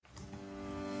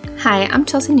Hi, I'm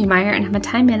Chelsea Newmeyer, and I'm a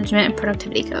time management and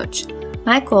productivity coach.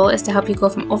 My goal is to help you go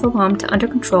from overwhelmed to under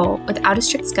control without a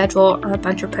strict schedule or a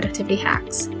bunch of productivity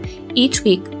hacks. Each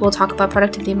week, we'll talk about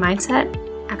productivity mindset,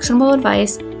 actionable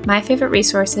advice, my favorite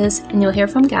resources, and you'll hear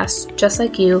from guests just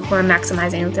like you who are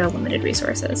maximizing their limited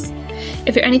resources.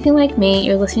 If you're anything like me,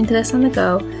 you're listening to this on the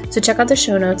go, so check out the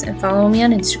show notes and follow me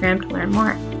on Instagram to learn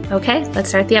more. Okay, let's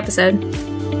start the episode.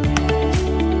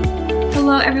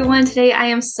 Hello, everyone. Today, I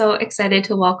am so excited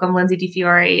to welcome Lindsey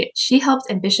DiFiore. She helps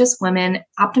ambitious women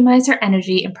optimize their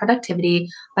energy and productivity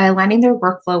by aligning their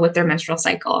workflow with their menstrual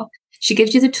cycle. She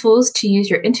gives you the tools to use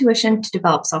your intuition to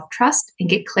develop self-trust and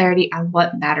get clarity on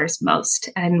what matters most.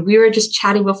 And we were just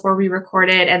chatting before we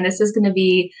recorded, and this is going to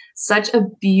be such a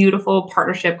beautiful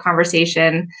partnership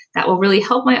conversation that will really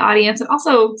help my audience and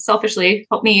also selfishly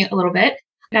help me a little bit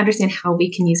and understand how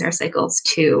we can use our cycles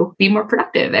to be more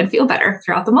productive and feel better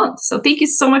throughout the month. So thank you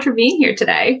so much for being here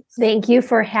today. Thank you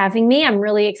for having me. I'm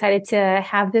really excited to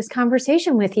have this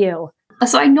conversation with you.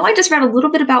 So I know I just read a little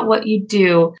bit about what you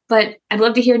do, but I'd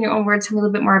love to hear in your own words, tell me a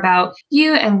little bit more about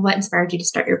you and what inspired you to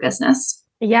start your business.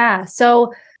 Yeah.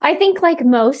 So I think like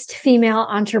most female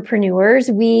entrepreneurs,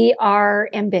 we are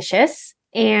ambitious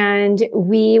and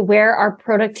we wear our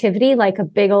productivity like a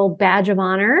big old badge of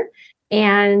honor.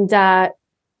 And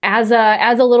as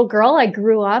a little girl, I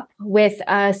grew up with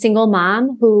a single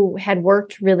mom who had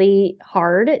worked really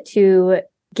hard to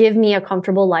give me a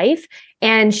comfortable life.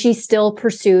 And she still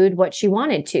pursued what she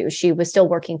wanted to. She was still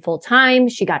working full time.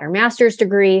 She got her master's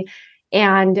degree.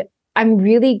 And I'm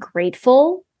really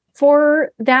grateful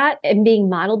for that and being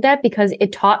modeled that because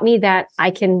it taught me that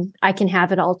I can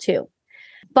have it all too.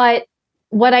 But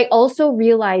what I also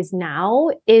realize now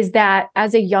is that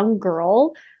as a young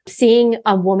girl, seeing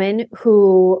a woman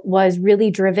who was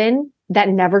really driven, that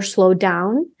never slowed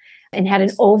down and had an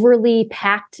overly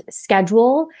packed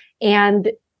schedule.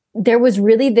 And there was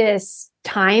really this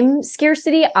time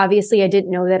scarcity. Obviously, I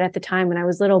didn't know that at the time when I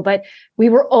was little, but we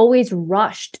were always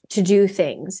rushed to do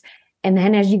things. And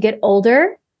then as you get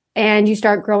older and you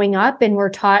start growing up and we're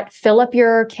taught, fill up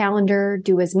your calendar,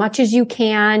 do as much as you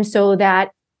can so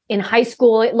that in high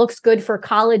school, it looks good for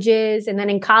colleges. And then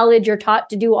in college, you're taught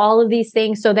to do all of these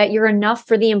things so that you're enough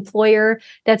for the employer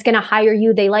that's going to hire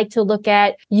you. They like to look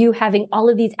at you having all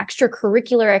of these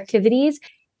extracurricular activities.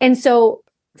 And so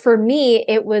for me,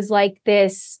 it was like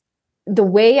this, the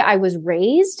way I was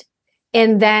raised.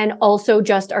 And then also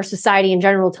just our society in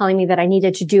general telling me that I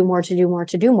needed to do more, to do more,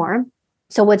 to do more.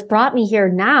 So what's brought me here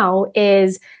now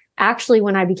is actually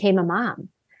when I became a mom.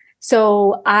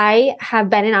 So I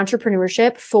have been in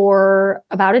entrepreneurship for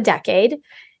about a decade,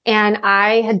 and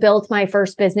I had built my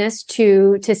first business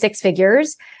to 6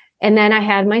 figures. And then I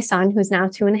had my son, who's now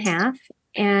 2.5.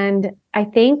 And I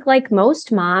think like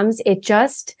most moms, it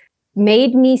just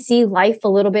made me see life a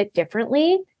little bit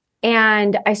differently.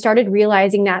 And I started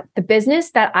realizing that the business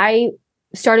that I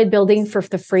started building for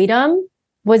the freedom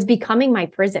was becoming my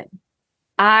prison.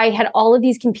 I had all of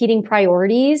these competing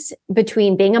priorities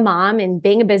between being a mom and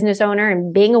being a business owner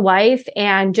and being a wife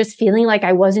and just feeling like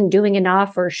I wasn't doing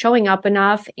enough or showing up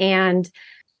enough. And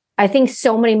I think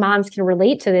so many moms can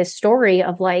relate to this story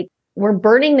of like, we're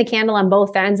burning the candle on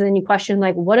both ends. And then you question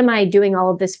like, what am I doing all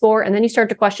of this for? And then you start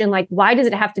to question like, why does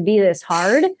it have to be this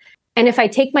hard? And if I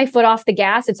take my foot off the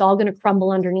gas, it's all going to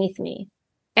crumble underneath me.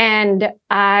 And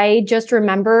I just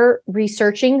remember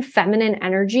researching feminine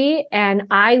energy, and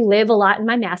I live a lot in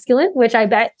my masculine, which I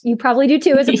bet you probably do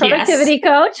too as a productivity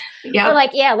coach. Yep. We're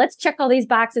like, yeah, let's check all these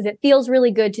boxes. It feels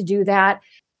really good to do that.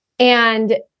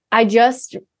 And I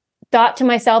just thought to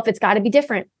myself, it's got to be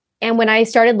different. And when I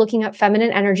started looking up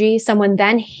feminine energy, someone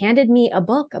then handed me a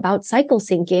book about cycle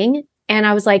syncing. And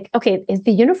I was like, okay, is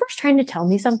the universe trying to tell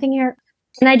me something here?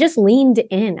 And I just leaned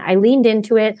in. I leaned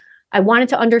into it. I wanted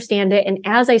to understand it. And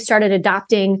as I started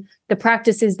adopting the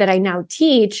practices that I now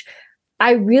teach,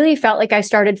 I really felt like I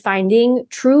started finding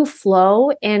true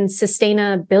flow and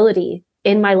sustainability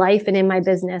in my life and in my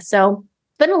business. So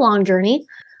it's been a long journey,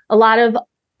 a lot of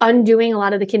undoing a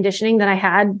lot of the conditioning that I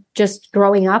had just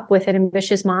growing up with an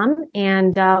ambitious mom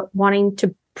and wanting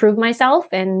to prove myself.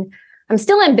 And I'm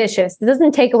still ambitious. It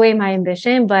doesn't take away my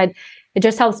ambition, but it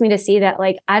just helps me to see that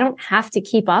like, I don't have to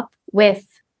keep up with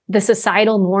the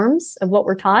societal norms of what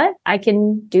we're taught. I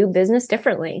can do business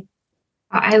differently.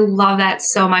 I love that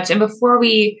so much. And before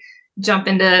we jump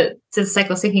into the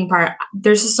cycle syncing part,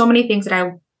 there's just so many things that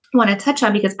I want to touch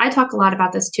on because I talk a lot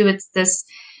about this too. It's this,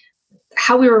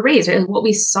 how we were raised, right? What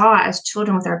we saw as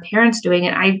children with our parents doing.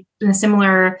 And I, in a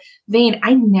similar vein,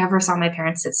 I never saw my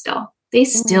parents sit still. They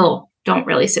still don't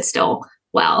really sit still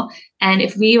well. And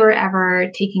if we were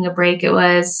ever taking a break, it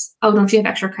was, oh, don't you have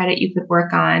extra credit you could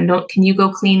work on? Can you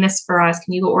go clean this for us?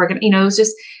 Can you go organize? It was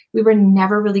just, we were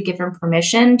never really given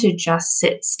permission to just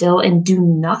sit still and do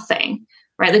nothing,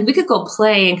 right? Like we could go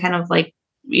play and kind of like,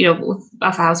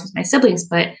 if I was with my siblings,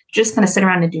 but just kind of sit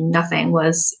around and do nothing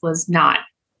was not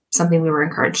something we were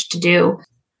encouraged to do.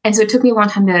 And so it took me a long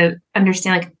time to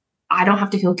understand, like, I don't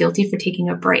have to feel guilty for taking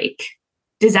a break.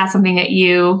 Is that something that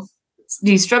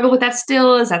do you struggle with that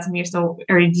still? Is that something you're still,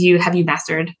 or have you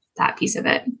mastered that piece of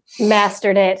it?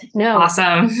 Mastered it. No.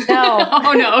 Awesome. No.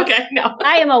 Oh, no. Okay. No.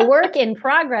 I am a work in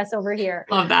progress over here.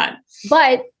 Love that.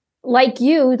 But like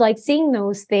you, like seeing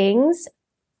those things,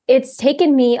 it's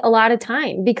taken me a lot of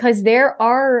time because there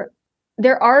are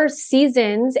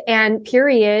seasons and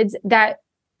periods that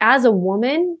as a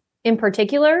woman in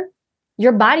particular,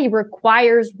 your body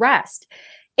requires rest.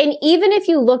 And even if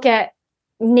you look at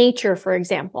nature, for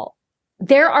example,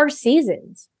 there are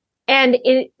seasons. And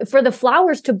for the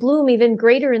flowers to bloom even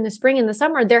greater in the spring and the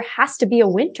summer, there has to be a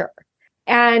winter.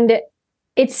 And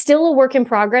it's still a work in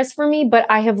progress for me, but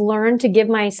I have learned to give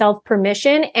myself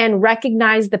permission and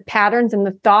recognize the patterns and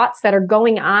the thoughts that are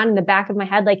going on in the back of my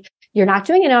head. Like, you're not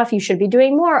doing enough. You should be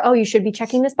doing more. Oh, you should be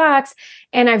checking this box.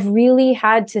 And I've really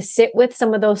had to sit with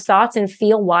some of those thoughts and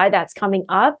feel why that's coming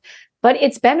up. But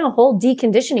it's been a whole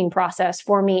deconditioning process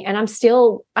for me. And I'm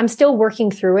still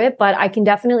working through it, but I can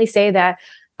definitely say that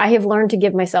I have learned to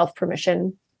give myself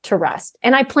permission to rest.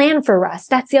 And I plan for rest.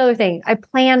 That's the other thing. I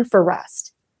plan for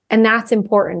rest. And that's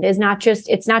important. It's not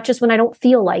just when I don't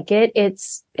feel like it.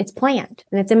 It's planned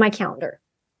and it's in my calendar.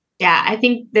 Yeah, I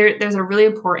think there's a really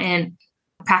important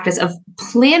practice of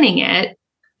planning it.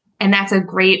 And that's a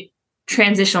great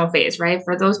transitional phase, right?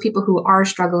 For those people who are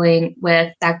struggling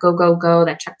with that go,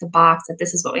 that check the box, that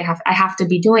this is what I have to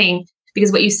be doing.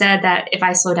 Because what you said, that if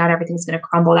I slow down, everything's going to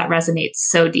crumble, that resonates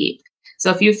so deep. So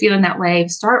if you feel in that way,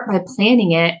 start by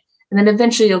planning it. And then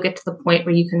eventually you'll get to the point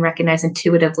where you can recognize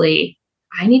intuitively,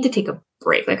 I need to take a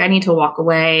break. Like I need to walk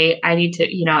away. I need to,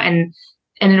 and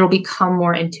it'll become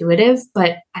more intuitive.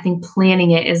 But I think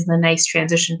planning it is the nice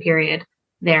transition period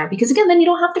there. Because again, then you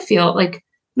don't have to feel like,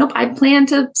 nope, I plan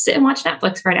to sit and watch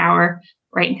Netflix for an hour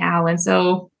right now. And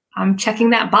so I'm checking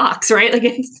that box, right? Like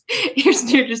you're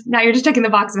just checking the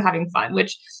box of having fun,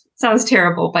 which sounds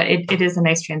terrible, but it is a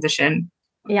nice transition.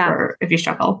 Yeah. For if you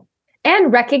struggle.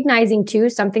 And recognizing too,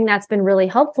 something that's been really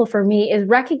helpful for me is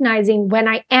recognizing when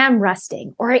I am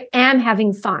resting or I am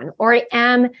having fun or I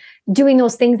am doing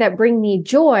those things that bring me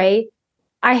joy.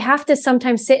 I have to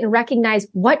sometimes sit and recognize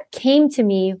what came to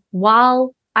me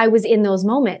while I was in those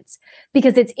moments,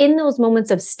 because it's in those moments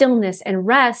of stillness and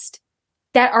rest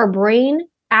that our brain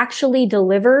actually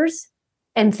delivers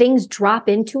and things drop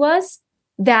into us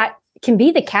that can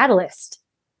be the catalyst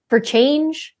for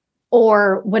change,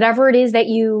 or whatever it is that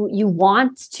you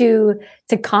want to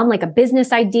come, like a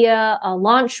business idea, a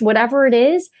launch, whatever it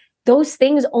is. Those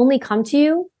things only come to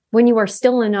you when you are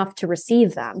still enough to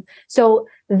receive them. So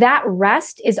that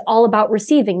rest is all about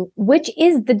receiving, which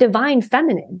is the divine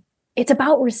feminine. It's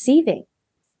about receiving,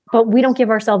 but we don't give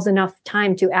ourselves enough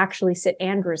time to actually sit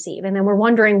and receive. And then we're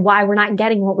wondering why we're not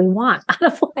getting what we want out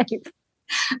of life.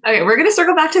 Okay, we're going to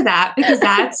circle back to that because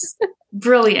that's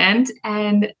brilliant.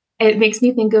 And it makes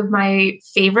me think of my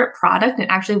favorite product, and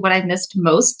actually what I missed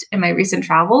most in my recent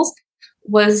travels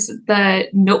was the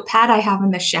notepad I have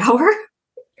in the shower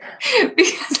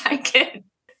because I get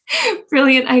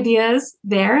brilliant ideas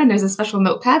there. And there's a special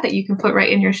notepad that you can put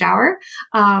right in your shower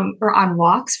or on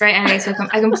walks, right? And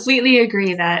I completely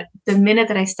agree that the minute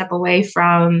that I step away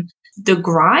from the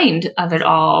grind of it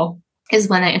all is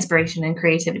when that inspiration and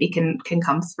creativity can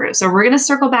come through. So we're going to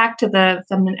circle back to the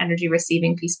feminine energy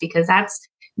receiving piece because that's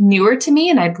newer to me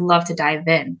and I'd love to dive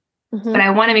in. Mm-hmm. But I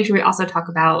want to make sure we also talk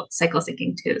about cycle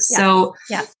syncing too. Yes. So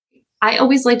I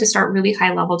always like to start really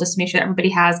high level just to make sure that everybody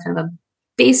has kind of a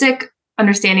basic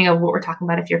understanding of what we're talking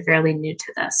about if you're fairly new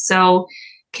to this. So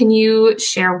can you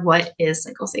share what is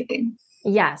cycle syncing?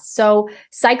 Yes. So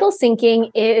cycle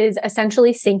syncing is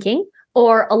essentially syncing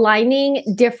or aligning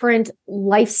different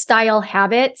lifestyle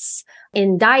habits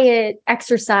in diet,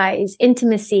 exercise,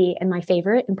 intimacy, and my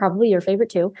favorite, and probably your favorite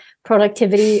too,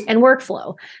 productivity and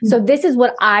workflow. Mm-hmm. So this is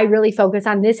what I really focus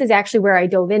on. This is actually where I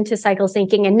dove into cycle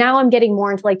syncing. And now I'm getting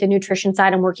more into like the nutrition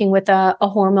side. I'm working with a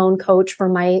hormone coach for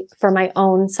my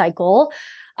own cycle.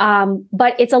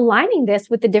 But it's aligning this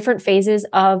with the different phases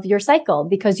of your cycle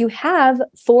because you have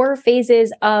 4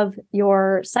 phases of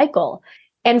your cycle.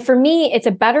 And for me, it's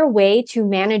a better way to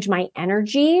manage my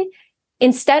energy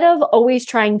instead of always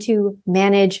trying to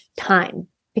manage time,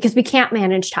 because we can't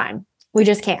manage time. We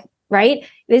just can't, right?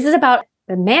 This is about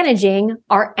managing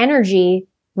our energy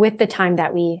with the time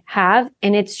that we have.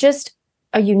 And it's just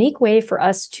a unique way for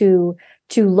us to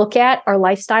look at our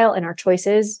lifestyle and our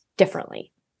choices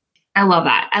differently. I love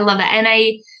that. I love that. And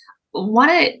I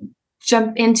want to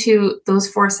jump into those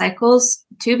 4 cycles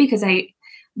too, because we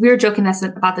were joking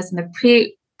about this in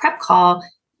the prep call,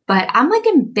 but I'm like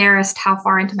embarrassed how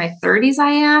far into my 30s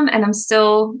I am. And I'm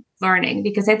still learning,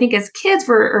 because I think as kids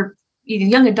or even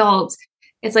young adults,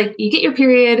 it's like you get your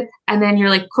period and then you're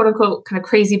like, quote unquote, kind of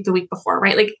crazy the week before,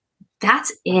 right? Like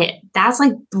that's it. That's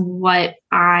like what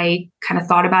I kind of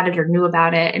thought about it or knew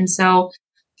about it. And so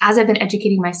as I've been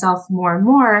educating myself more and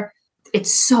more,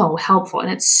 it's so helpful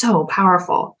and it's so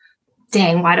powerful.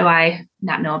 Dang, why do I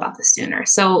not know about this sooner?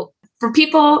 So for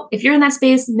people, if you're in that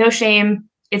space, no shame.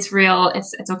 It's real.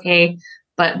 It's okay.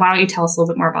 But why don't you tell us a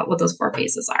little bit more about what those 4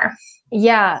 phases are?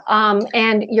 Yeah.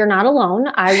 And you're not alone.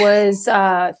 I was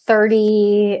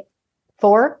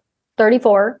 34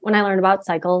 when I learned about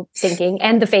cycle syncing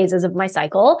and the phases of my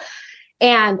cycle.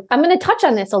 And I'm going to touch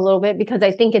on this a little bit because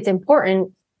I think it's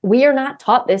important. We are not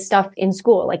taught this stuff in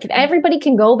school. Like if everybody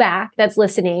can go back that's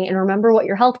listening and remember what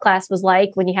your health class was like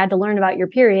when you had to learn about your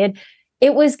period,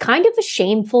 it was kind of a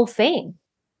shameful thing.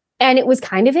 And it was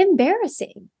kind of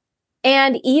embarrassing.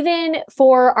 And even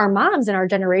for our moms in our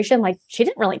generation, like she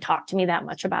didn't really talk to me that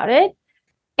much about it.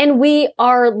 And we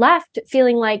are left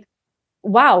feeling like,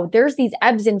 wow, there's these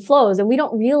ebbs and flows and we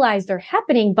don't realize they're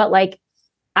happening, but like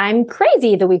I'm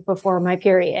crazy the week before my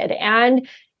period and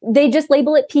they just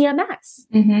label it PMS.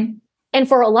 Mm-hmm. And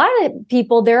for a lot of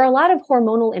people, there are a lot of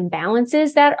hormonal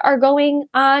imbalances that are going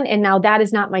on. And now that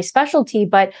is not my specialty,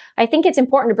 but I think it's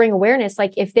important to bring awareness.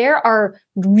 Like if there are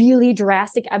really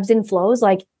drastic ebbs and flows,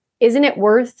 like, isn't it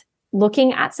worth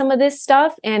looking at some of this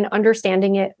stuff and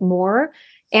understanding it more?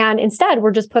 And instead,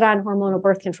 we're just put on hormonal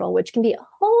birth control, which can be a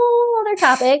whole other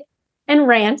topic and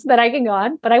rant that I can go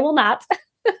on, but I will not.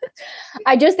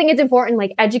 I just think it's important,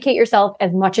 like educate yourself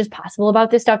as much as possible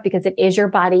about this stuff because it is your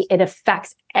body. It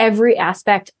affects every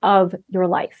aspect of your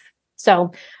life.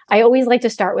 So I always like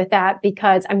to start with that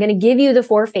because I'm going to give you the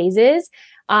 4 phases.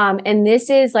 And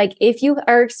this is like, if you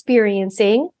are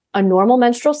experiencing a normal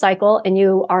menstrual cycle and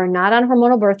you are not on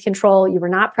hormonal birth control, you were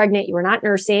not pregnant, you were not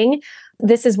nursing,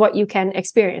 this is what you can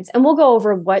experience. And we'll go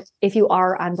over what, if you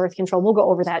are on birth control, we'll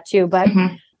go over that too. But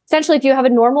essentially, if you have a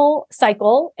normal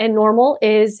cycle, and normal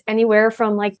is anywhere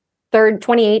from like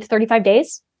 28 to 35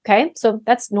 days. Okay. So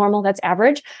that's normal. That's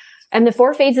average. And the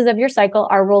 4 phases of your cycle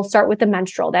are, we'll start with the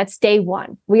menstrual. That's day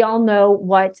 1. We all know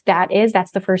what that is.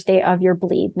 That's the first day of your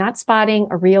bleed, not spotting,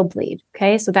 a real bleed.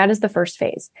 Okay. So that is the first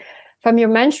phase. From your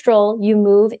menstrual, you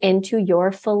move into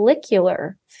your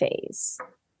follicular phase.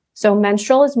 So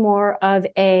menstrual is more of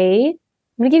I'm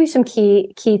going to give you some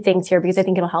key things here because I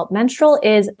think it'll help. Menstrual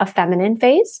is a feminine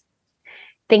phase.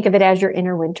 Think of it as your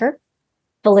inner winter.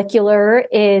 Follicular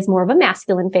is more of a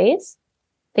masculine phase.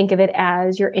 Think of it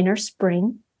as your inner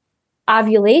spring.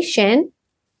 Ovulation,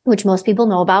 which most people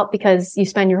know about because you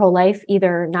spend your whole life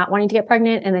either not wanting to get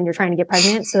pregnant and then you're trying to get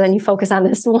pregnant. So then you focus on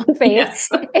this one phase. Yes.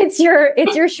 It's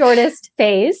your shortest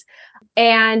phase.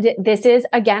 And this is,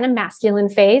 again, a masculine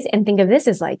phase. And think of this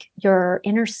as like your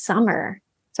inner summer.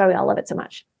 That's why we all love it so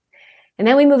much. And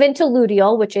then we move into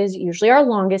luteal, which is usually our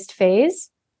longest phase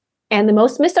and the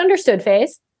most misunderstood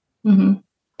phase. Mm-hmm.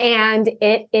 And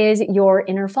it is your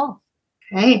inner fall.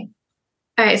 Okay.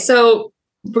 All right. So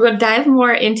we're going to dive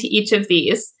more into each of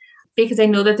these because I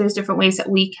know that there's different ways that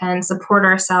we can support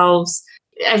ourselves,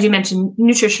 as you mentioned,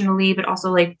 nutritionally, but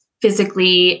also like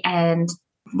physically. And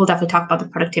we'll definitely talk about the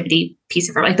productivity piece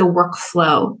of it, like the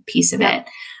workflow piece of it.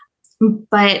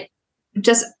 But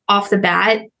just off the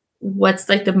bat, what's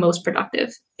like the most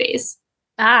productive phase?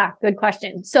 Good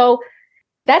question. So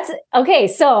that's okay.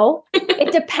 So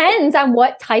it depends on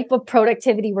what type of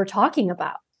productivity we're talking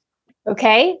about.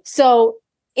 Okay. So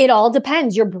it all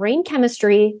depends. Your brain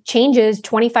chemistry changes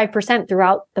 25%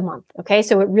 throughout the month. Okay.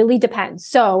 So it really depends.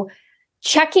 So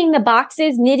checking the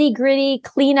boxes, nitty gritty,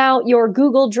 clean out your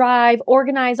Google Drive,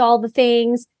 organize all the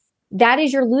things. That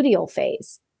is your luteal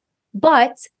phase.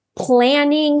 But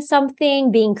planning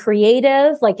something, being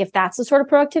creative, like if that's the sort of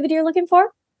productivity you're looking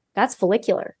for, that's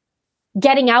follicular.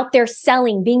 Getting out there,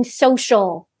 selling, being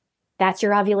social, that's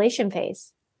your ovulation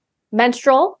phase.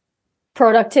 Menstrual,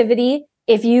 productivity.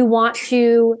 If you want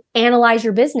to analyze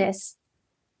your business,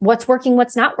 what's working,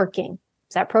 what's not working,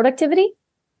 is that productivity?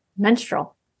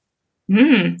 Menstrual.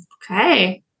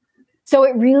 Okay. So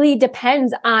it really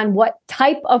depends on what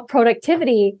type of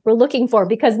productivity we're looking for,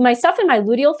 because my stuff in my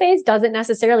luteal phase doesn't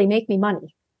necessarily make me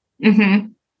money. Mm-hmm.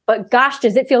 But gosh,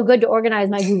 does it feel good to organize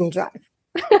my Google Drive?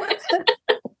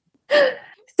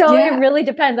 So it really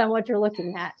depends on what you're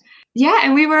looking at. Yeah,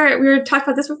 and we were talking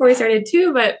about this before we started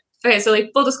too, but okay, so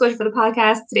like full disclosure for the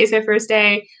podcast, today's my first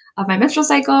day of my menstrual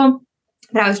cycle.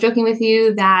 But I was joking with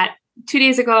you that 2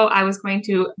 days ago I was going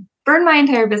to burn my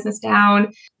entire business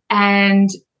down, and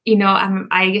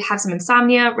I have some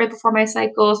insomnia right before my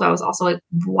cycle, so I was also like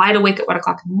wide awake at 1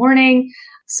 o'clock in the morning.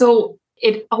 So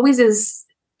it always is.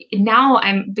 Now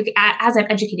as I'm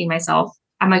educating myself,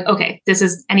 I'm like, okay, this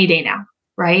is any day now,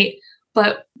 right?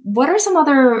 But what are some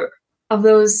other of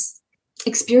those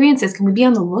experiences can we be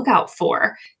on the lookout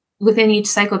for within each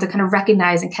cycle to kind of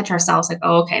recognize and catch ourselves like,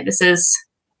 oh, okay, this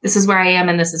is where I am,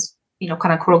 and this is,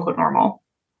 kind of quote unquote normal.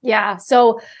 Yeah.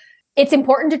 So it's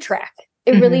important to track.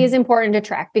 It really is important to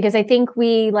track, because I think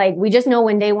we just know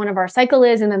when day one of our cycle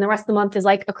is, and then the rest of the month is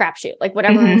like a crapshoot. Like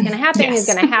whatever is going to happen is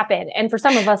going to happen. And for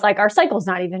some of us, like our cycle's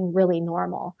not even really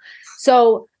normal.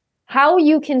 So how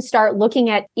you can start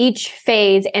looking at each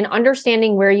phase and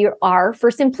understanding where you are for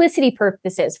simplicity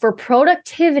purposes, for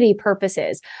productivity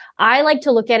purposes. I like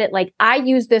to look at it like I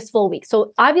use this full week.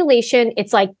 So ovulation,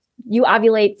 it's like you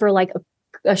ovulate for like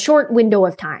a short window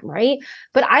of time, right?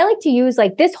 But I like to use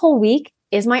like this whole week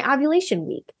is my ovulation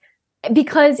week,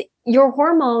 because your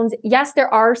hormones, yes,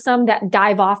 there are some that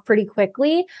dive off pretty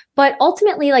quickly, but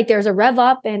ultimately like there's a rev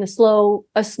up and a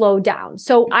slow down.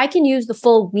 So I can use the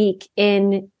full week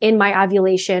in my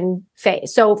ovulation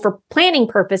phase. So for planning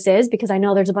purposes, because I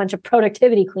know there's a bunch of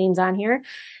productivity queens on here,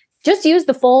 just use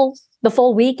the full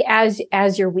week as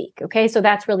your week. Okay. So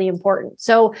that's really important.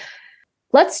 So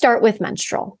let's start with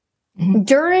menstrual.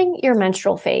 During your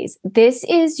menstrual phase, this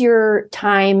is your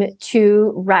time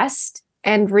to rest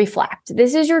and reflect.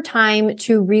 This is your time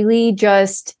to really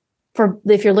just,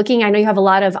 if you're looking, I know you have a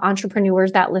lot of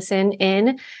entrepreneurs that listen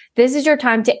in. This is your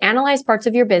time to analyze parts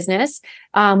of your business.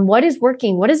 What is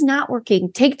working? What is not working?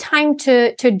 Take time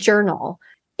to journal.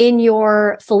 In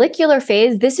your follicular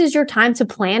phase, this is your time to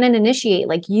plan and initiate.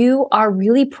 Like you are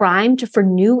really primed for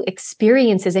new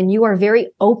experiences, and you are very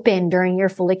open during your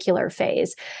follicular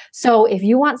phase. So if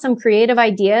you want some creative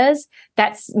ideas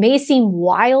that may seem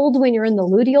wild when you're in the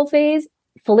luteal phase,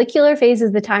 follicular phase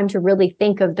is the time to really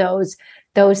think of those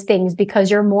things, because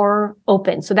you're more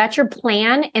open. So that's your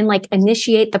plan, and like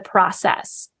initiate the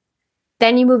process.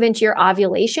 Then you move into your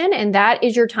ovulation, and that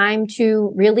is your time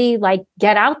to really like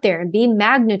get out there and be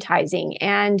magnetizing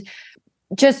and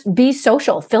just be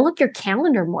social. Fill up your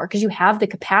calendar more because you have the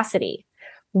capacity.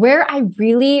 Where I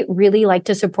really, really like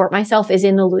to support myself is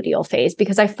in the luteal phase,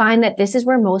 because I find that this is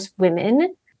where most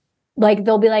women, like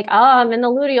they'll be like, oh, I'm in the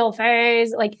luteal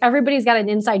phase. Like everybody's got an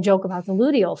inside joke about the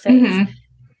luteal phase.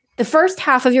 The first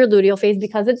half of your luteal phase,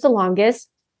 because it's the longest,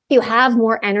 you have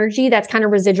more energy that's kind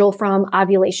of residual from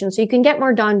ovulation. So you can get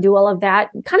more done, do all of that,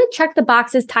 kind of check the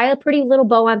boxes, tie a pretty little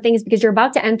bow on things, because you're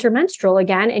about to enter menstrual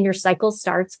again and your cycle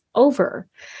starts over.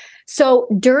 So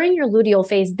during your luteal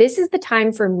phase, this is the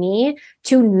time for me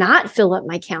to not fill up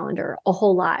my calendar a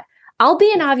whole lot. I'll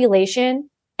be in ovulation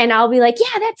and I'll be like,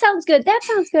 yeah, that sounds good. That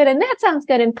sounds good. And that sounds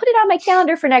good. And put it on my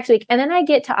calendar for next week. And then I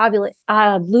get to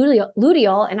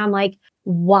luteal and I'm like,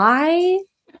 why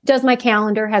does my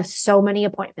calendar have so many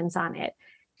appointments on it?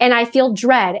 And I feel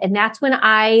dread. And that's when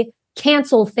I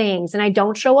cancel things and I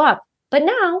don't show up. But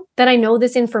now that I know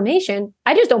this information,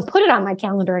 I just don't put it on my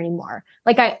calendar anymore.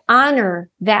 Like I honor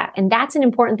that. And that's an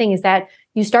important thing, is that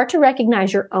you start to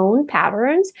recognize your own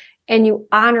patterns and you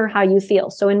honor how you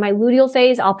feel. So in my luteal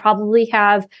phase, I'll probably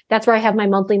that's where I have my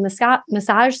monthly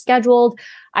massage scheduled.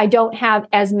 I don't have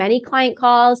as many client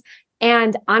calls.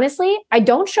 And honestly, I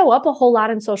don't show up a whole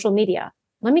lot on social media.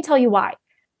 Let me tell you why.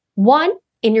 One,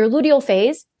 in your luteal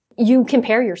phase, you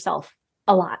compare yourself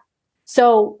a lot.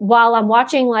 So while I'm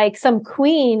watching like some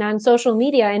queen on social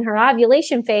media in her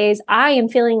ovulation phase, I am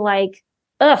feeling like,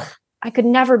 ugh, I could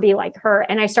never be like her.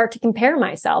 And I start to compare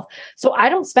myself. So I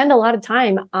don't spend a lot of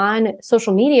time on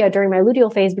social media during my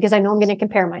luteal phase, because I know I'm going to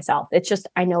compare myself. It's just,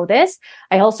 I know this.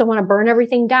 I also want to burn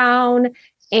everything down.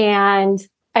 And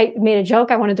I made a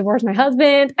joke. I want to divorce my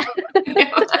husband.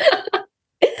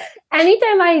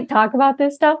 Anytime I talk about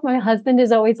this stuff, my husband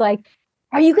is always like,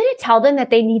 are you going to tell them that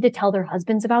they need to tell their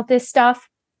husbands about this stuff?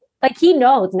 Like he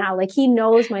knows now, like he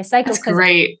knows my cycle. That's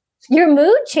great. Your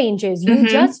mood changes. You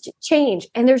just change,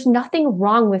 and there's nothing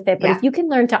wrong with it. But if you can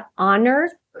learn to honor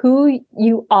who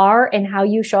you are and how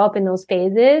you show up in those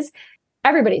phases,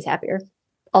 everybody's happier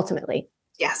ultimately.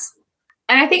 Yes.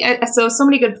 And I think, so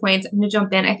many good points. I'm going to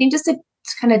jump in. I think just to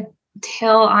kind of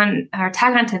tail on or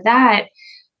tag onto that,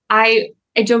 I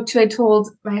joked too. I told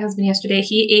my husband yesterday,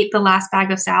 he ate the last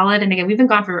bag of salad. And again, we've been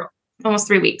gone for almost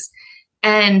 3 weeks.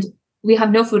 And we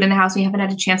have no food in the house. We haven't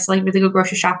had a chance to like really go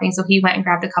grocery shopping. So he went and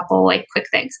grabbed a couple like quick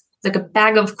things, like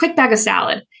quick bag of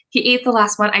salad. He ate the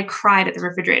last one. I cried at the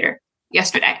refrigerator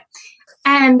yesterday.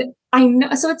 And I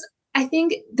know, so I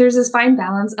think there's this fine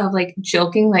balance of like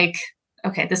joking, like,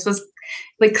 okay, this was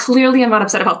like, clearly I'm not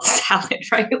upset about the salad,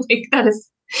 right? Like it's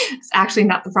actually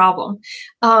not the problem.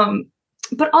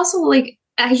 But also like,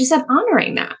 as you said,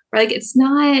 honoring that, right? Like it's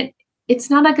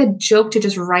not like a joke to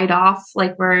just write off,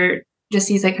 like we're just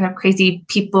these like kind of crazy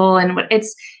people. And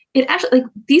it actually, like,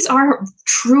 these are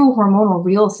true hormonal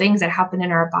real things that happen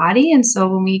in our body. And so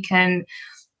when we can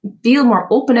be more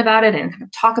open about it and kind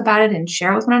of talk about it and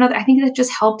share with one another, I think that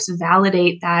just helps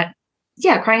validate that,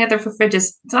 yeah, crying at the fridge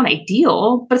it's not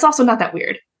ideal, but it's also not that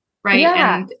weird. Right.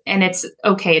 Yeah. And it's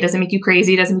okay. It doesn't make you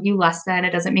crazy. It doesn't make you less than,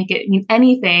 it doesn't make it mean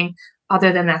anything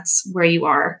other than that's where you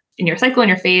are in your cycle and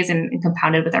your phase and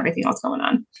compounded with everything else going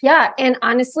on. Yeah. And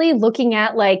honestly, looking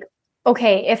at like,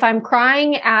 okay, if I'm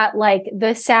crying at like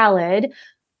the salad,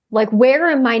 like where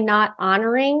am I not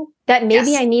honoring that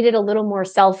maybe I needed a little more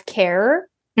self-care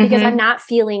because I'm not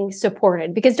feeling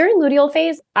supported? Because during luteal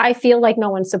phase, I feel like no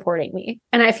one's supporting me.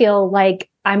 And I feel like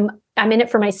I'm in it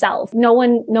for myself. No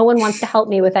one wants to help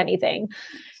me with anything.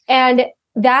 And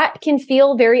that can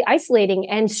feel very isolating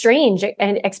and strange.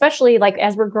 And especially like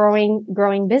as we're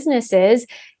growing businesses,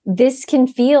 this can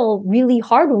feel really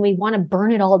hard when we want to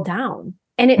burn it all down.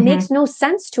 And it makes no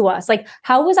sense to us. Like,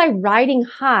 how was I riding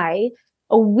high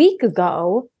a week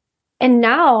ago? And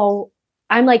now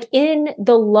I'm like in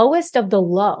the lowest of the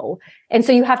low. And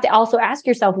so you have to also ask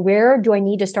yourself, where do I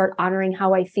need to start honoring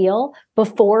how I feel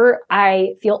before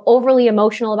I feel overly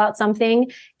emotional about something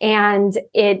and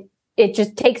it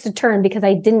just takes a turn because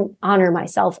I didn't honor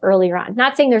myself earlier on.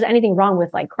 Not saying there's anything wrong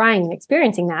with like crying and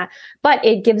experiencing that, but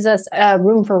it gives us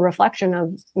room for reflection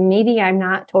of maybe I'm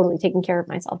not totally taking care of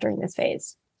myself during this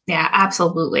phase. Yeah,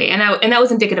 absolutely. And that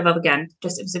was indicative of, again,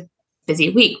 just it was a busy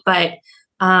week, but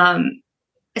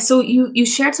so you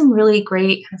shared some really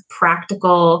great kind of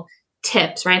practical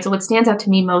tips, right? So what stands out to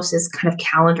me most is kind of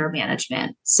calendar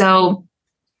management. So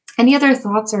any other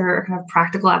thoughts or kind of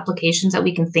practical applications that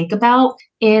we can think about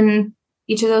in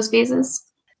each of those phases?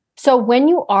 So when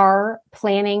you are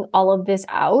planning all of this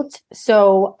out,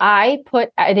 so I put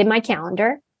it in my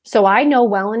calendar. So I know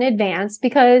well in advance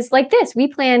because like this, we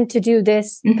planned to do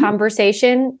this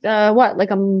conversation,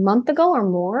 like a month ago or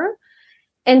more.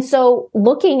 And so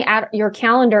looking at your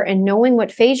calendar and knowing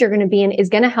what phase you're going to be in is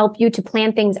going to help you to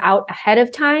plan things out ahead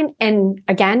of time. And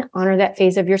again, honor that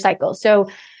phase of your cycle. So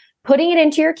putting it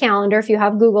into your calendar, if you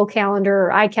have Google Calendar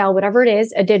or iCal, whatever it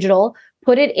is, a digital,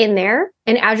 put it in there.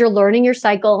 And as you're learning your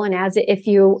cycle and if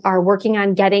you are working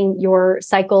on getting your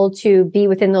cycle to be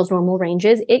within those normal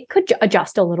ranges, it could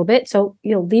adjust a little bit. So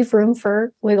you'll leave room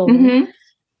for wiggle room.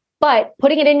 But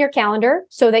putting it in your calendar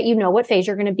so that you know what phase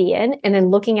you're going to be in, and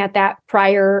then looking at that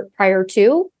prior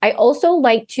to. I also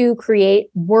like to create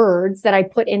words that I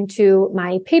put into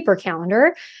my paper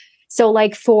calendar. So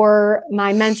like for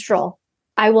my menstrual,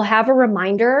 I will have a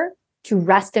reminder to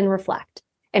rest and reflect.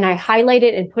 And I highlight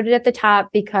it and put it at the top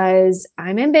because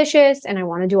I'm ambitious and I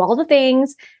want to do all the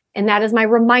things. And that is my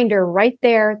reminder right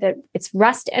there that it's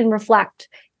rest and reflect.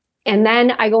 And then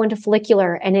I go into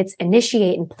follicular and it's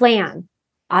initiate and plan.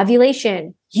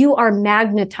 Ovulation, you are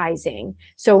magnetizing.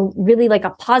 So really like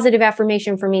a positive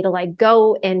affirmation for me to like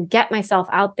go and get myself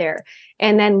out there.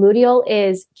 And then luteal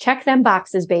is check them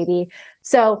boxes, baby.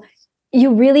 So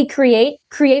you really create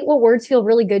what words feel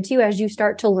really good to you as you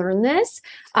start to learn this.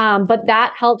 But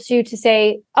that helps you to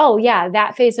say, oh yeah,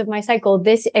 that phase of my cycle,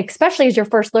 this, especially as you're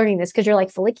first learning this, because you're like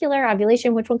follicular,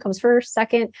 ovulation, which one comes first,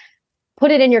 second,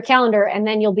 put it in your calendar, and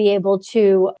then you'll be able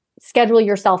to schedule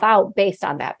yourself out based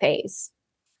on that phase.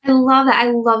 I love that.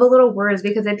 I love the little words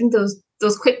because I think those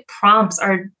quick prompts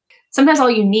are sometimes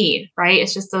all you need, right?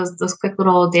 It's just those quick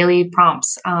little daily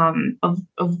prompts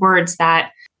of words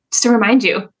that just to remind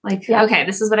you, like, okay,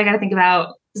 this is what I got to think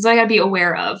about. This is what I got to be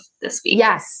aware of this week.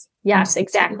 Yes,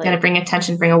 exactly. Got to bring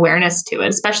attention, bring awareness to it,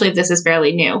 especially if this is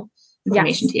fairly new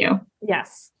information to you.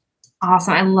 Yes.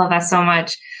 Awesome. I love that so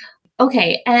much.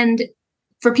 Okay. And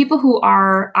for people who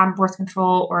are on birth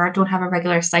control or don't have a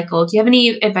regular cycle, do you have any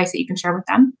advice that you can share with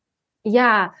them?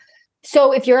 Yeah.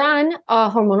 So if you're on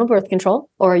hormonal birth control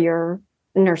or you're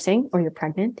nursing or you're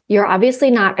pregnant, you're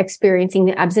obviously not experiencing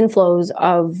the ebbs and flows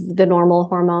of the normal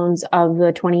hormones of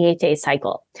the 28-day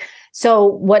cycle. So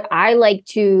what I like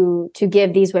to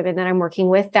give these women that I'm working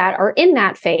with that are in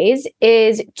that phase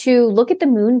is to look at the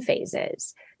moon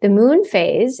phases. The moon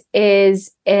phase is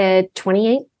a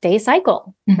 28-day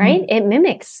cycle, right? It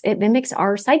mimics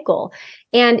our cycle.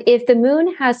 And if the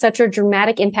moon has such a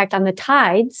dramatic impact on the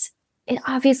tides it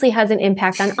obviously has an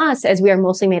impact on us as we are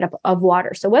mostly made up of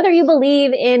water. So whether you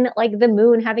believe in like the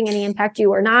moon having any impact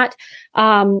you or not,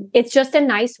 it's just a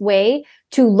nice way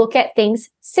to look at things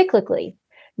cyclically.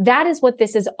 That is what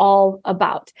this is all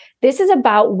about. This is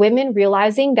about women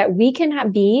realizing that we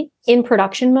can be in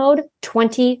production mode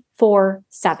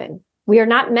 24/7. We are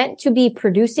not meant to be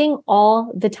producing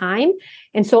all the time.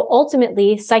 And so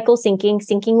ultimately cycle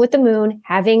syncing with the moon,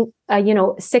 having a,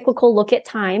 cyclical look at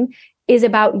time is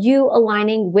about you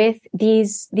aligning with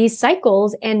these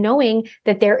cycles and knowing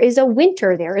that there is a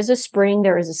winter, there is a spring,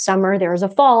 there is a summer, there is a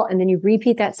fall, and then you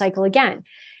repeat that cycle again.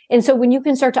 And so when you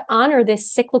can start to honor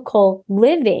this cyclical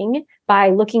living by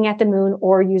looking at the moon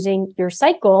or using your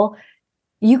cycle,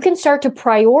 you can start to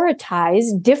prioritize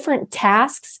different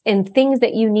tasks and things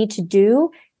that you need to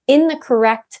do in the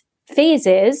correct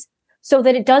phases so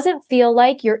that it doesn't feel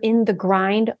like you're in the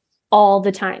grind all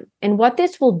the time. And what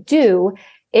this will do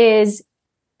is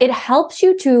it helps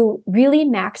you to really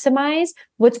maximize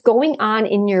what's going on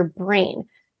in your brain.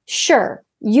 Sure,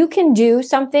 you can do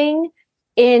something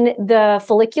in the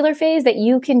follicular phase that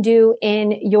you can do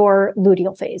in your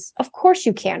luteal phase. Of course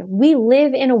you can. We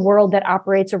live in a world that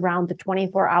operates around the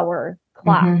 24-hour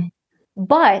clock. Mm-hmm.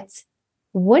 But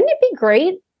wouldn't it be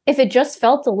great if it just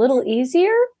felt a little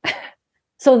easier?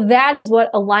 So that's what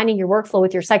aligning your workflow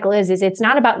with your cycle is it's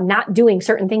not about not doing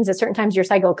certain things at certain times of your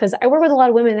cycle. Because I work with a lot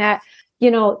of women that,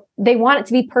 they want it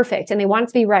to be perfect and they want it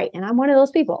to be right. And I'm one of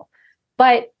those people.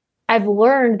 But I've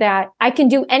learned that I can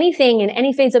do anything in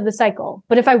any phase of the cycle.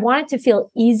 But if I want it to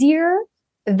feel easier,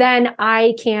 then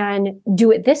I can do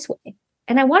it this way.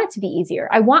 And I want it to be easier.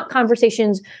 I want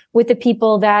conversations with the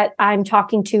people that I'm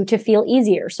talking to feel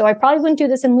easier. So I probably wouldn't do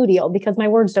this in luteal because my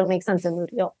words don't make sense in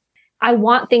luteal. I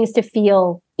want things to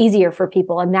feel easier for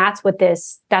people. And that's what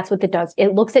it does.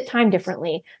 It looks at time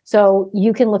differently. So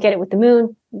you can look at it with the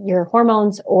moon, your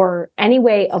hormones, or any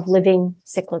way of living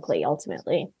cyclically,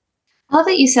 ultimately. I love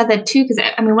that you said that too, because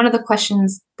one of the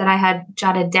questions that I had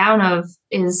jotted down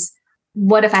is,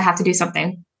 what if I have to do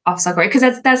something off cycle, right?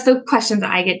 Because that's the questions that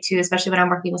I get too, especially when I'm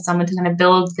working with someone to kind of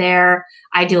build their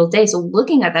ideal day. So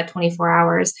looking at that 24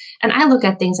 hours, and I look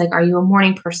at things like, are you a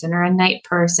morning person or a night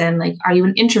person? Like, are you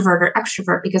an introvert or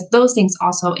extrovert? Because those things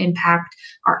also impact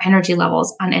our energy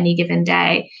levels on any given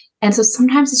day. And so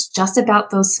sometimes it's just about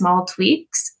those small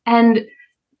tweaks. And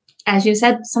as you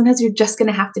said, sometimes you're just going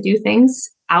to have to do things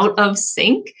out of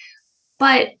sync.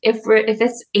 But if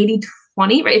it's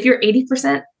 80-20, right? If you're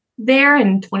 80% there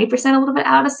and 20% a little bit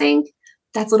out of sync,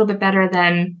 that's a little bit better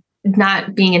than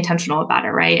not being intentional about it,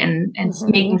 right? And mm-hmm.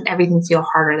 making everything feel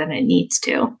harder than it needs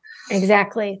to.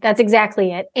 Exactly. That's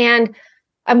exactly it. And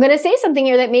I'm going to say something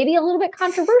here that may be a little bit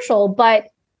controversial, but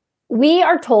we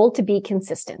are told to be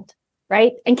consistent,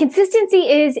 right? And consistency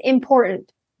is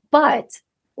important. But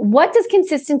what does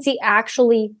consistency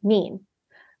actually mean?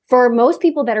 For most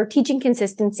people that are teaching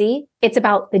consistency, it's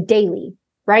about the daily,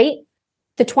 right?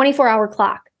 The 24-hour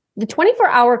clock. The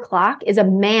 24-hour clock is a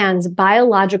man's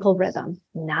biological rhythm,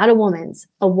 not a woman's.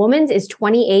 A woman's is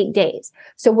 28 days.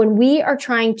 So when we are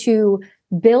trying to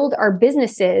build our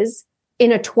businesses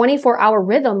in a 24-hour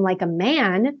rhythm like a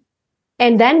man,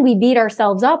 and then we beat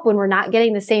ourselves up when we're not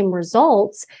getting the same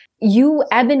results, you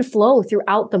ebb and flow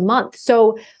throughout the month.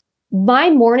 So my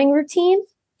morning routine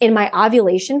in my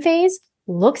ovulation phase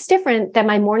looks different than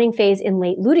my morning phase in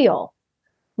late luteal.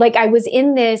 Like I was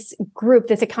in this group,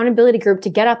 this accountability group, to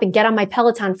get up and get on my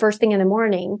Peloton first thing in the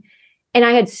morning. And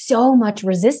I had so much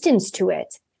resistance to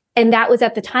it. And that was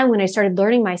at the time when I started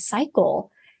learning my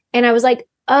cycle. And I was like,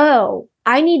 oh,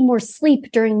 I need more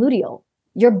sleep during luteal.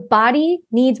 Your body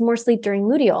needs more sleep during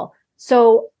luteal.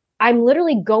 So I'm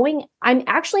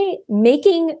actually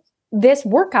making this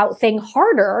workout thing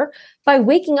harder by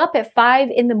waking up at 5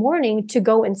 a.m. to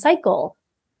go and cycle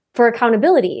for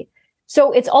accountability.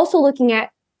 So it's also looking at,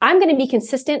 I'm going to be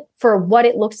consistent for what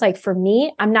it looks like for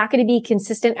me. I'm not going to be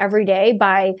consistent every day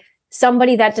by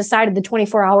somebody that decided the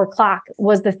 24-hour clock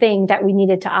was the thing that we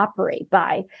needed to operate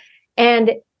by.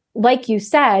 And like you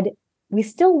said, we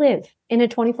still live in a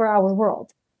 24-hour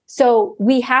world. So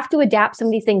we have to adapt some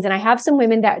of these things. And I have some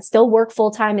women that still work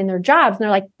full-time in their jobs. And they're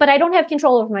like, but I don't have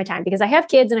control over my time because I have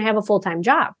kids and I have a full-time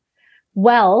job.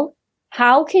 Well,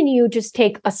 how can you just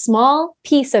take a small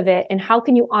piece of it and how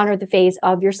can you honor the phase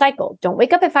of your cycle? Don't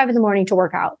wake up at 5 a.m. to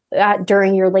work out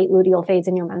during your late luteal phase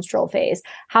and your menstrual phase.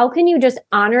 How can you just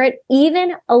honor it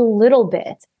even a little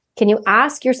bit? Can you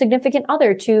ask your significant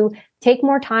other to take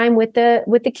more time with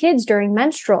the kids during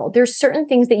menstrual? There's certain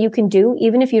things that you can do,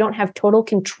 even if you don't have total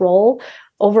control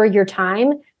over your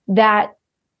time, that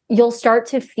you'll start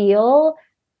to feel,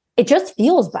 it just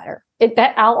feels better. It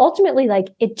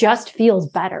just feels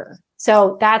better.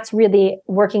 So that's really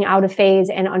working out a phase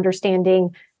and understanding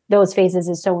those phases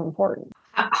is so important.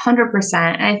 100%.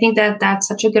 And I think that that's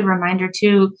such a good reminder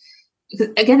too, because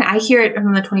again, I hear it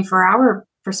from the 24-hour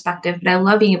perspective, but I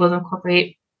love being able to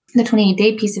incorporate the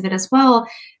 28-day piece of it as well.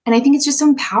 And I think it's just so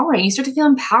empowering. You start to feel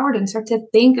empowered and start to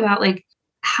think about like,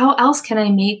 how else can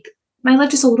I make my life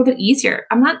just a little bit easier?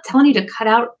 I'm not telling you to cut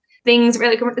out things,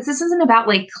 right? Like, this isn't about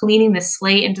like cleaning the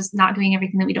slate and just not doing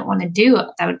everything that we don't want to do.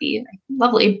 That would be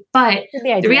lovely. But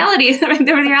the reality is, there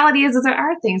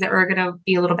are things that are going to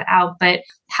be a little bit out. But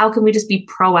how can we just be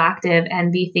proactive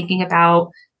and be thinking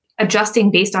about adjusting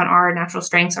based on our natural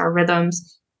strengths, our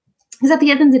rhythms? Because at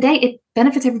the end of the day, it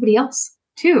benefits everybody else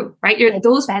too, right?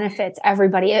 Those benefits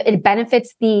everybody. It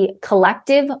benefits the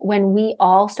collective when we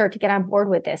all start to get on board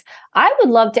with this. I would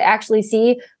love to actually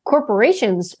see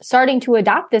corporations starting to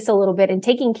adopt this a little bit and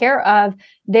taking care of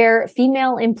their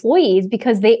female employees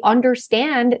because they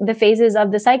understand the phases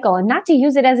of the cycle, and not to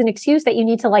use it as an excuse that you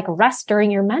need to like rest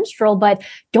during your menstrual, but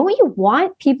don't you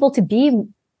want people to be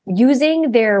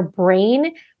using their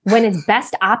brain when it's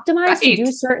best optimized to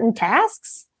do certain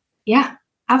tasks? Yeah.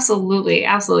 Absolutely.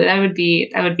 Absolutely. That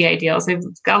would be ideal. So we've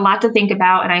got a lot to think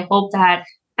about. And I hope that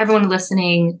everyone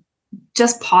listening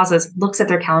just pauses, looks at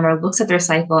their calendar, looks at their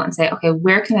cycle and say, okay,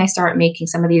 where can I start making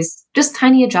some of these just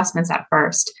tiny adjustments at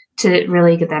first to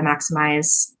really get that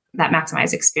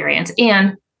maximize experience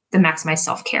and the maximize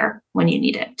self-care when you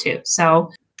need it too.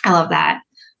 So I love that.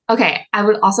 Okay. I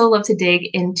would also love to dig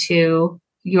into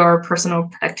your personal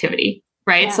productivity.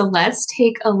 Right. Yeah. So let's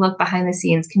take a look behind the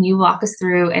scenes. Can you walk us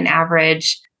through an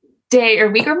average day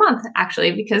or week or month,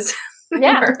 actually? Because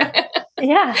it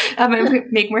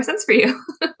would make more sense for you.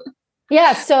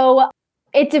 Yeah. So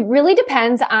it really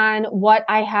depends on what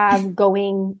I have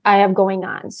going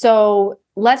on. So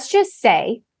let's just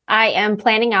say I am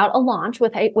planning out a launch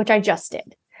which I just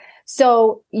did.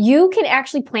 So you can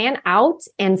actually plan out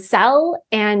and sell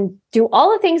and do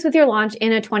all the things with your launch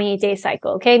in a 28-day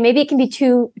cycle. Okay. Maybe it can be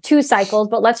two cycles,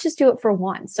 but let's just do it for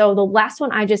one. So the last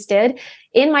one I just did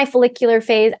in my follicular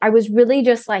phase, I was really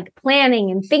just like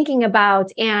planning and thinking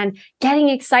about and getting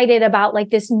excited about like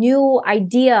this new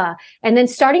idea and then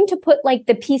starting to put like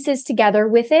the pieces together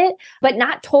with it, but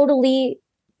not totally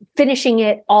finishing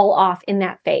it all off in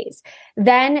that phase.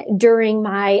 Then during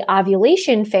my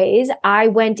ovulation phase, I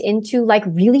went into like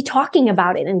really talking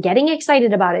about it and getting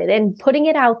excited about it and putting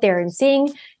it out there and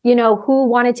seeing, who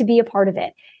wanted to be a part of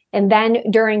it. And then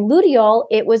during luteal,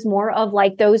 it was more of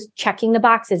like those checking the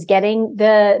boxes, getting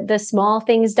the small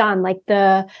things done, like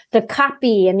the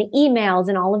copy and the emails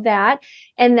and all of that.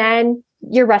 And then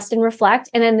you rest and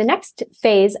reflect. And then the next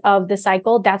phase of the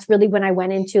cycle, that's really when I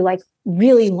went into like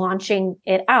really launching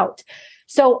it out.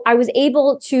 So I was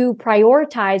able to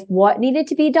prioritize what needed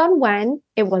to be done when.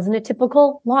 It wasn't a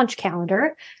typical launch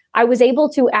calendar. I was able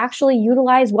to actually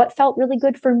utilize what felt really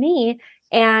good for me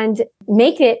and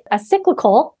make it a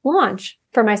cyclical launch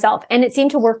for myself. And it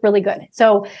seemed to work really good.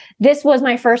 So this was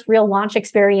my first real launch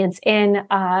experience in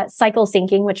cycle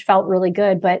syncing, which felt really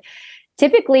good. But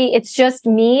typically, it's just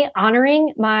me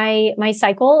honoring my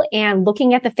cycle and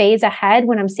looking at the phase ahead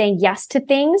when I'm saying yes to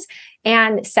things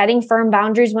and setting firm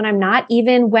boundaries when I'm not,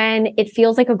 even when it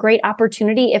feels like a great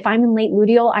opportunity. If I'm in late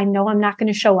luteal, I know I'm not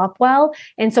going to show up well.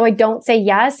 And so I don't say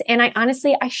yes. And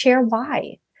I share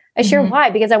why. I share why,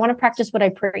 because I want to practice what I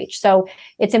preach. So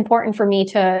it's important for me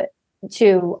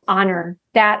to honor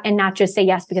that and not just say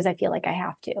yes because I feel like I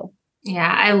have to.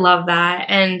 Yeah, I love that.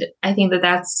 And I think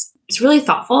it's really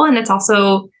thoughtful. And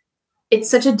it's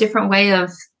such a different way of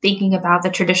thinking about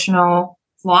the traditional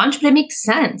launch, but it makes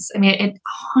sense. I mean, it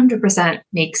 100%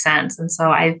 makes sense. And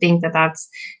so I think that that's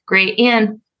great.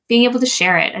 And being able to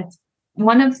share it. It's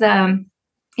one of them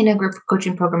in a group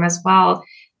coaching program as well.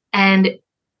 And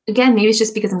again, maybe it's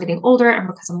just because I'm getting older and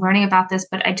because I'm learning about this,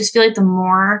 but I just feel like the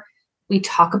more we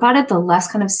talk about it, the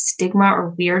less kind of stigma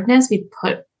or weirdness we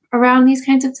put around these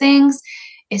kinds of things.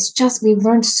 It's just, we've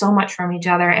learned so much from each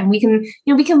other and we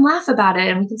can laugh about it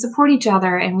and we can support each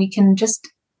other and we can just,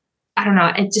 I don't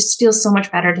know, it just feels so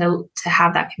much better to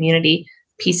have that community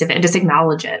piece of it and just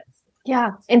acknowledge it.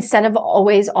 Yeah. Instead of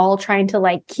always all trying to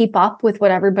like keep up with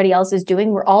what everybody else is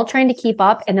doing, we're all trying to keep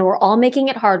up and then we're all making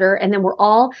it harder. And then we're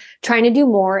all trying to do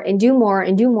more and do more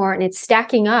and do more. And it's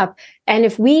stacking up. And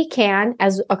if we can,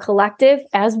 as a collective,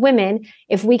 as women,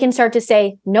 if we can start to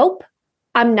say, nope,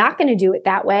 I'm not going to do it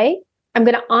that way. I'm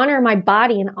going to honor my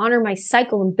body and honor my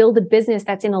cycle and build a business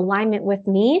that's in alignment with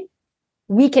me.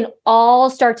 We can all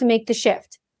start to make the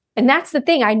shift. And that's the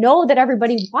thing. I know that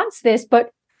everybody wants this,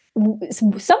 but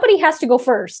somebody has to go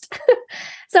first.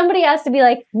 Somebody has to be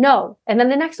like, no. And then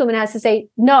the next woman has to say,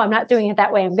 no, I'm not doing it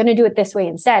that way. I'm going to do it this way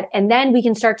instead. And then we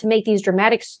can start to make these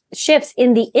dramatic shifts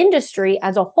in the industry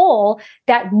as a whole,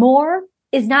 that more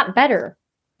is not better.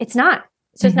 It's not.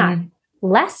 It's just not.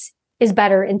 Less is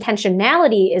better.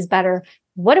 Intentionality is better.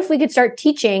 What if we could start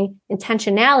teaching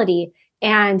intentionality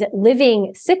and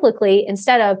living cyclically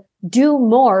instead of do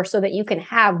more so that you can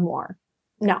have more?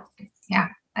 No. Yeah,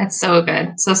 that's so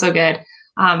good. So good.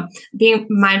 Being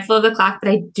mindful of the clock, but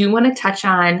I do want to touch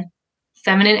on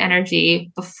feminine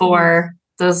energy before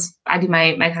I do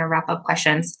my kind of wrap up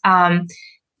questions.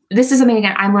 This is something,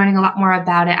 again, I'm learning a lot more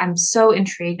about it. I'm so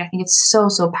intrigued. I think it's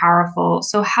so powerful.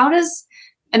 So how does,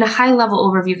 in a high level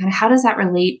overview, kind of how does that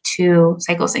relate to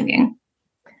cycle syncing?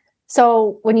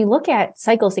 So when you look at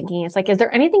cycle syncing, it's like, is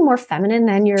there anything more feminine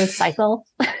than your cycle?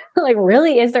 Like,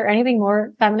 really, is there anything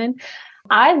more feminine?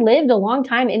 I lived a long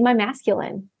time in my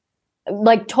masculine,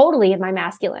 like totally in my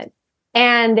masculine.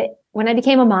 And when I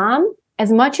became a mom,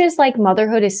 as much as like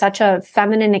motherhood is such a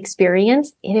feminine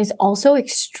experience, it is also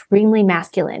extremely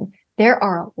masculine. There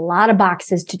are a lot of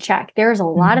boxes to check. There's a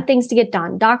lot of things to get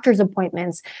done, doctor's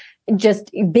appointments,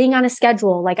 just being on a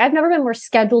schedule. Like, I've never been more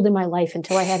scheduled in my life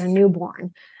until I had a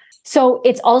newborn. So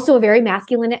it's also a very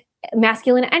masculine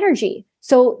energy.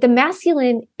 So the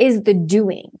masculine is the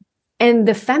doing, and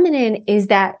the feminine is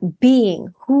that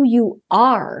being, who you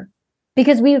are,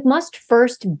 because we must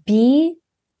first be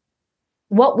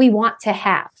what we want to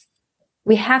have.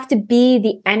 We have to be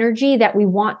the energy that we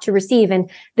want to receive. And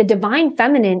the divine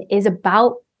feminine is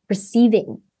about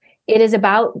receiving. It is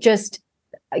about just,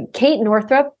 Kate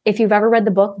Northrup, if you've ever read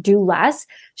the book, Do Less,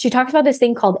 she talks about this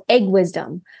thing called egg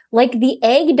wisdom. Like, the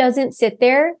egg doesn't sit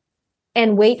there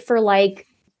and wait for like,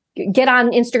 get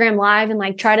on Instagram Live and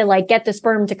like try to like get the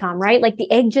sperm to come, right? Like, the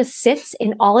egg just sits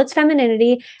in all its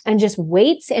femininity and just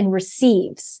waits and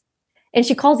receives. And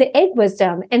she calls it egg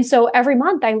wisdom. And so every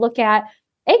month I look at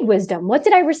egg wisdom. What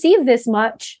did I receive this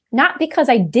much? Not because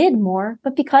I did more,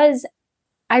 but because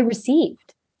I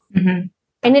received. And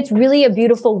it's really a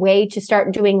beautiful way to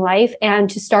start doing life and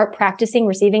to start practicing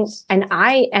receiving. And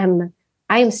I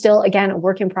am still, again, a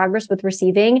work in progress with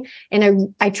receiving.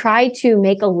 And I try to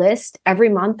make a list every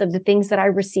month of the things that I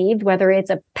received, whether it's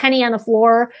a penny on the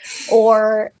floor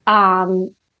or,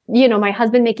 my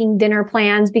husband making dinner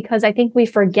plans, because I think we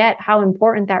forget how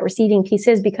important that receiving piece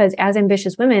is, because as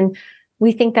ambitious women,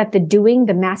 we think that the doing,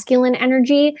 the masculine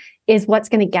energy, is what's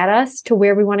going to get us to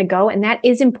where we want to go. And that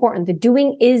is important. The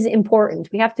doing is important.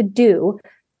 We have to do.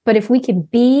 But if we can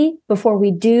be before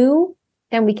we do,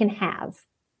 then we can have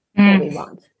what we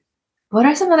want. What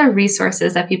are some other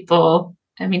resources that people,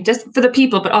 just for the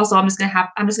people, but also I'm just going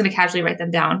to casually write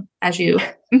them down as you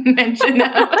mentioned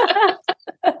them.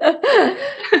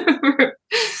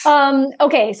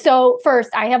 Okay. So first,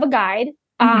 I have a guide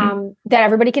that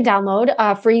everybody can download,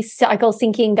 a free cycle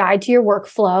syncing guide to your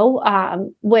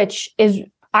workflow, which is,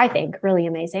 I think, really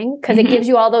amazing, because it gives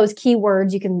you all those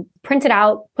keywords. You can print it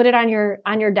out, put it on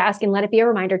your desk, and let it be a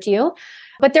reminder to you.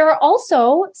 But there are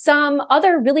also some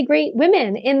other really great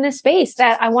women in this space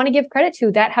that I want to give credit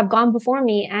to that have gone before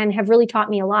me and have really taught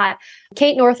me a lot.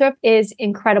 Kate Northrup is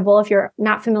incredible if you're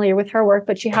not familiar with her work,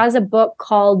 but she has a book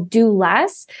called Do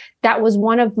Less. That was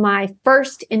one of my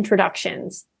first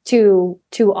introductions to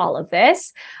all of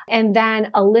this. And then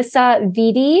Alyssa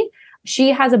Vitti, she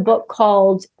has a book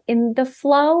called In the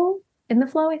Flow,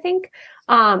 I think.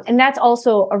 And that's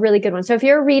also a really good one. So if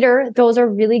you're a reader, those are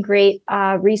really great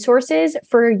resources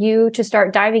for you to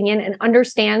start diving in and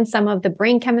understand some of the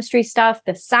brain chemistry stuff,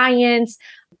 the science.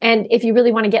 And if you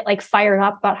really want to get like fired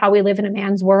up about how we live in a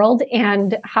man's world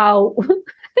and how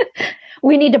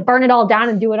we need to burn it all down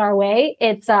and do it our way,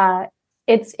 those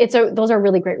are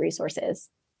really great resources.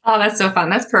 Oh, that's so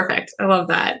fun. That's perfect. I love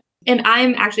that. And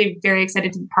I'm actually very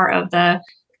excited to be part of the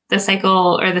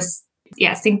cycle or this,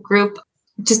 sync group,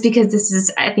 just because this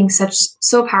is, I think,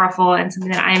 so powerful and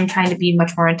something that I'm trying to be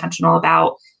much more intentional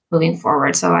about moving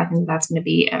forward. So I think that's going to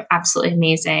be absolutely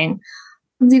amazing.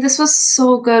 Lindsey, this was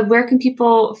so good. Where can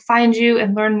people find you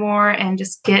and learn more and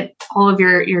just get all of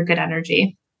your good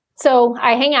energy? So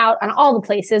I hang out on all the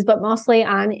places, but mostly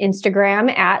on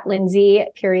Instagram at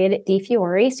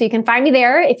Lindsey.DiFiore. So you can find me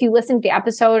there. If you listen to the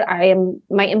episode,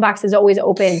 my inbox is always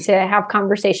open to have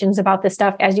conversations about this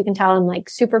stuff. As you can tell, I'm like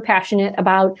super passionate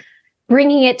about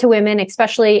bringing it to women,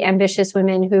 especially ambitious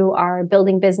women who are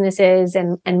building businesses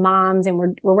and moms, and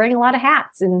we're wearing a lot of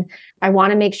hats. And I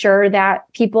want to make sure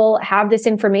that people have this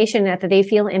information, that they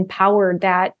feel empowered,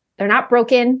 that they're not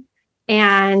broken,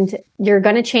 and you're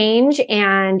going to change.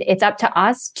 And it's up to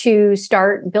us to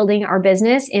start building our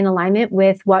business in alignment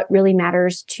with what really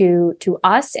matters to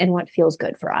us and what feels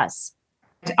good for us.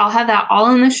 I'll have that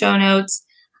all in the show notes.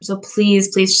 So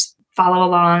please follow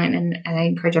along, and I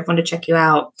encourage everyone to check you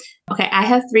out. Okay, I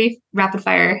have 3 rapid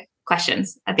fire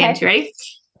questions at the end. You ready?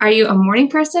 Are you a morning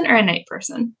person or a night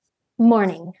person?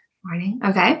 Morning. Morning.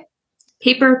 Okay.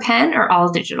 Paper, pen, or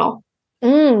all digital?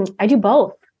 I do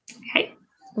both. Okay.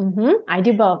 I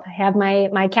do both. I have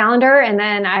my calendar, and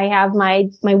then I have my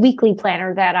weekly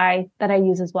planner that I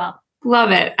use as well.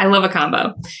 Love it. I love a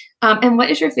combo. And what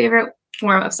is your favorite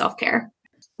form of self-care?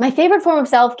 My favorite form of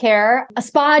self-care, a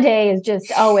spa day is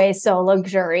just always so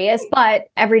luxurious, but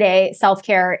everyday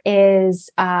self-care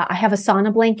is, I have a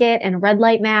sauna blanket and a red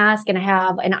light mask, and I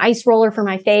have an ice roller for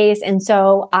my face. And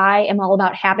so I am all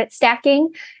about habit stacking.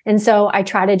 And so I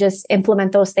try to just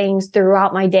implement those things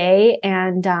throughout my day.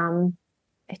 And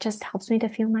it just helps me to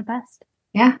feel my best.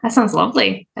 Yeah, that sounds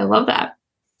lovely. I love that.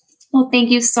 Well, thank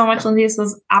you so much, Lindsey. This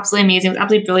was absolutely amazing. It was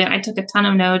absolutely brilliant. I took a ton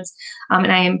of notes,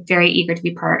 and I am very eager to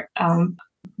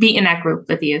be in that group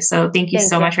with you. So thank you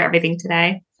so much for everything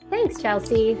today. Thanks,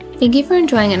 Chelsea. Thank you for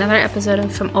enjoying another episode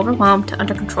of From Overwhelmed to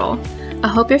Under Control. I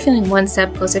hope you're feeling one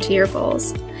step closer to your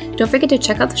goals. Don't forget to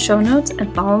check out the show notes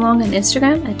and follow along on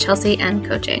Instagram at Chelsea N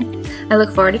Coaching. I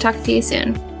look forward to talking to you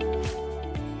soon.